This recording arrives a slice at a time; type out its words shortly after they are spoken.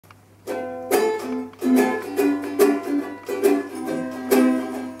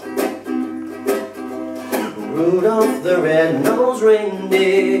Rudolph the red-nosed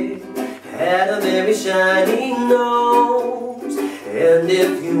reindeer had a very shiny nose, and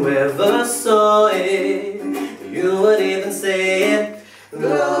if you ever saw it, you would even say it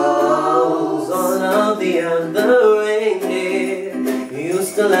glows. All of the other reindeer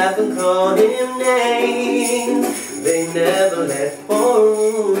used to laugh and call him names. They never let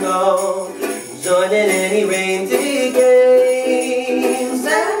poor Rudolph join in any reindeer games.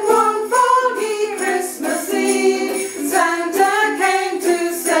 Then one foggy Christmas Eve, Santa came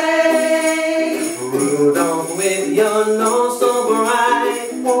to say, Rudolph, with your nose so bright,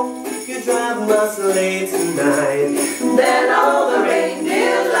 won't you drive my sleigh tonight? Then all the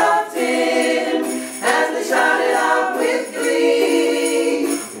reindeer loved him as they shouted out with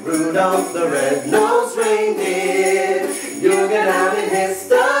glee, Rudolph the red-nosed reindeer, you'll get out in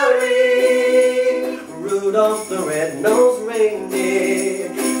history. Rudolph the red-nosed reindeer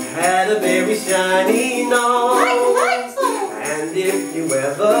had a very shiny nose, and if you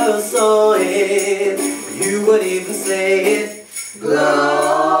ever saw it, you would even say it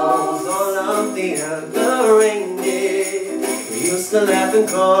glows. All of the other reindeer used to laugh and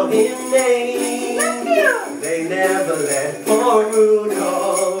call him names. They never let poor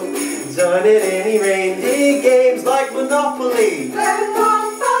Rudolph join in any reindeer games like Monopoly. Then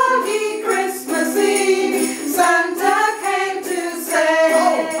one foggy Christmas Eve, Santa came to say,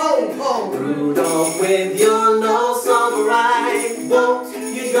 Ho, ho, ho! Rudolph, with your nose so bright, won't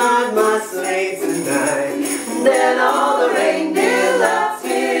you drive my sleigh tonight? Then all the reindeer loved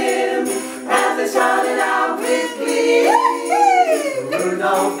him as they shouted out with glee,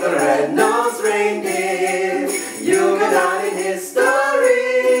 Rudolph the red-nosed reindeer, you'll get out in history.